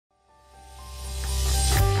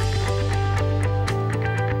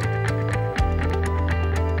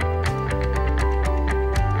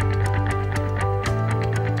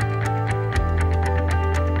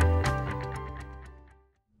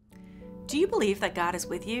believe that God is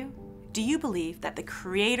with you? Do you believe that the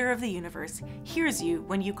creator of the universe hears you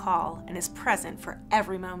when you call and is present for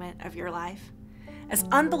every moment of your life? As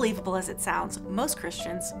unbelievable as it sounds, most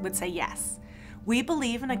Christians would say yes. We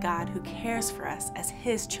believe in a God who cares for us as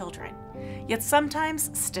his children. Yet sometimes,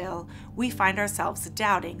 still, we find ourselves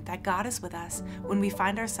doubting that God is with us when we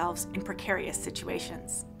find ourselves in precarious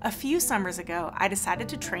situations. A few summers ago, I decided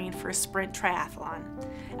to train for a sprint triathlon.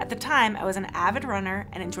 At the time, I was an avid runner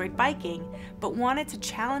and enjoyed biking, but wanted to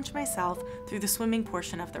challenge myself through the swimming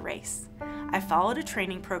portion of the race. I followed a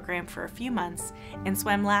training program for a few months and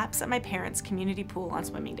swam laps at my parents' community pool on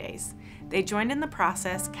swimming days. They joined in the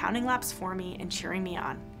process, counting laps for me and cheering me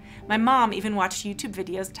on. My mom even watched YouTube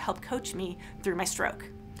videos to help coach me through my stroke.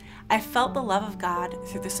 I felt the love of God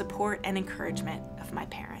through the support and encouragement of my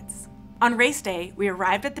parents. On race day, we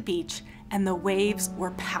arrived at the beach and the waves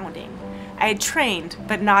were pounding. I had trained,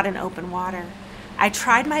 but not in open water. I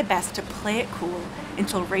tried my best to play it cool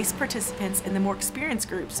until race participants in the more experienced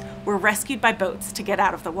groups were rescued by boats to get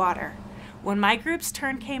out of the water. When my group's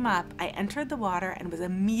turn came up, I entered the water and was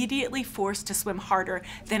immediately forced to swim harder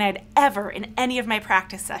than I'd ever in any of my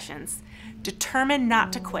practice sessions. Determined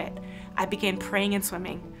not to quit, I began praying and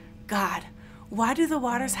swimming. God, why do the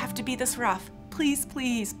waters have to be this rough? Please,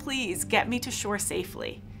 please, please get me to shore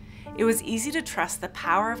safely. It was easy to trust the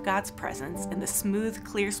power of God's presence in the smooth,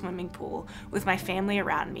 clear swimming pool with my family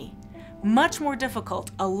around me. Much more difficult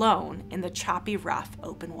alone in the choppy, rough,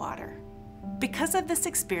 open water. Because of this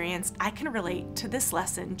experience, I can relate to this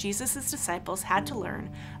lesson Jesus' disciples had to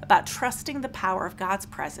learn about trusting the power of God's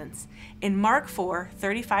presence. In Mark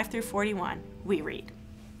 4:35-41, we read,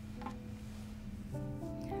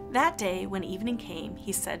 "That day, when evening came,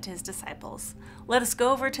 he said to his disciples, 'Let us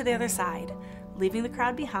go over to the other side.' Leaving the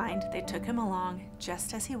crowd behind, they took him along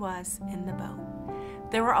just as he was in the boat.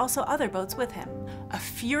 There were also other boats with him. A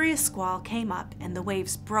furious squall came up and the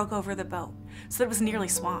waves broke over the boat, so that it was nearly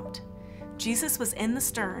swamped. Jesus was in the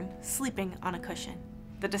stern, sleeping on a cushion.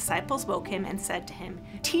 The disciples woke him and said to him,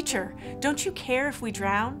 'Teacher, don't you care if we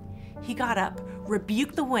drown?' He got up,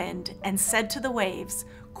 rebuked the wind, and said to the waves,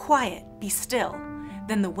 'Quiet, be still.'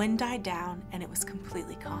 Then the wind died down and it was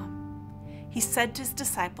completely calm. He said to his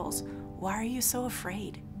disciples, 'Why are you so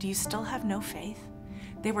afraid? Do you still have no faith?'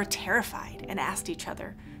 They were terrified and asked each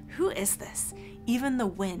other, 'Who is this? Even the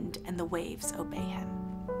wind and the waves obey him.'"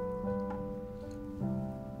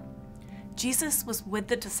 Jesus was with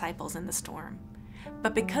the disciples in the storm,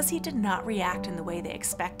 but because he did not react in the way they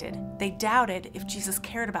expected, they doubted if Jesus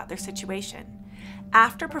cared about their situation.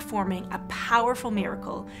 After performing a powerful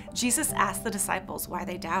miracle, Jesus asked the disciples why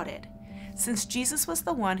they doubted. Since Jesus was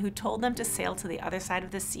the one who told them to sail to the other side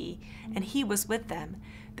of the sea, and he was with them,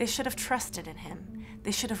 they should have trusted in him.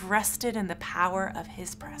 They should have rested in the power of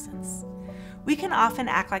his presence. We can often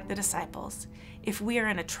act like the disciples if we are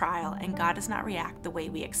in a trial and God does not react the way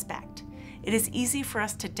we expect. It is easy for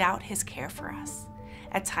us to doubt his care for us.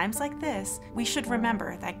 At times like this, we should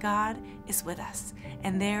remember that God is with us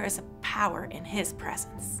and there is a power in his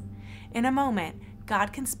presence. In a moment,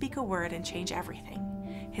 God can speak a word and change everything.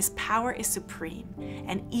 His power is supreme,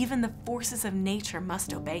 and even the forces of nature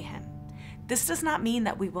must obey him. This does not mean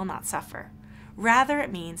that we will not suffer. Rather,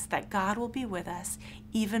 it means that God will be with us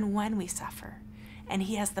even when we suffer, and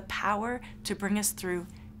he has the power to bring us through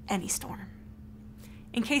any storm.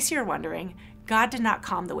 In case you're wondering, God did not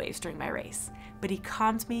calm the waves during my race, but he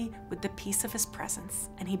calmed me with the peace of his presence,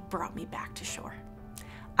 and he brought me back to shore.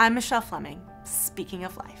 I'm Michelle Fleming, speaking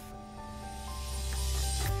of life.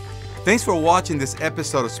 Thanks for watching this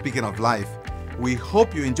episode of Speaking of Life. We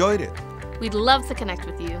hope you enjoyed it. We'd love to connect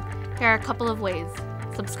with you. Here are a couple of ways.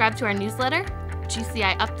 Subscribe to our newsletter,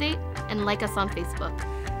 GCI Update, and like us on Facebook.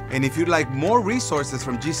 And if you'd like more resources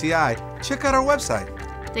from GCI, check out our website.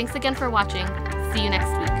 Thanks again for watching. See you next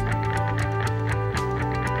week.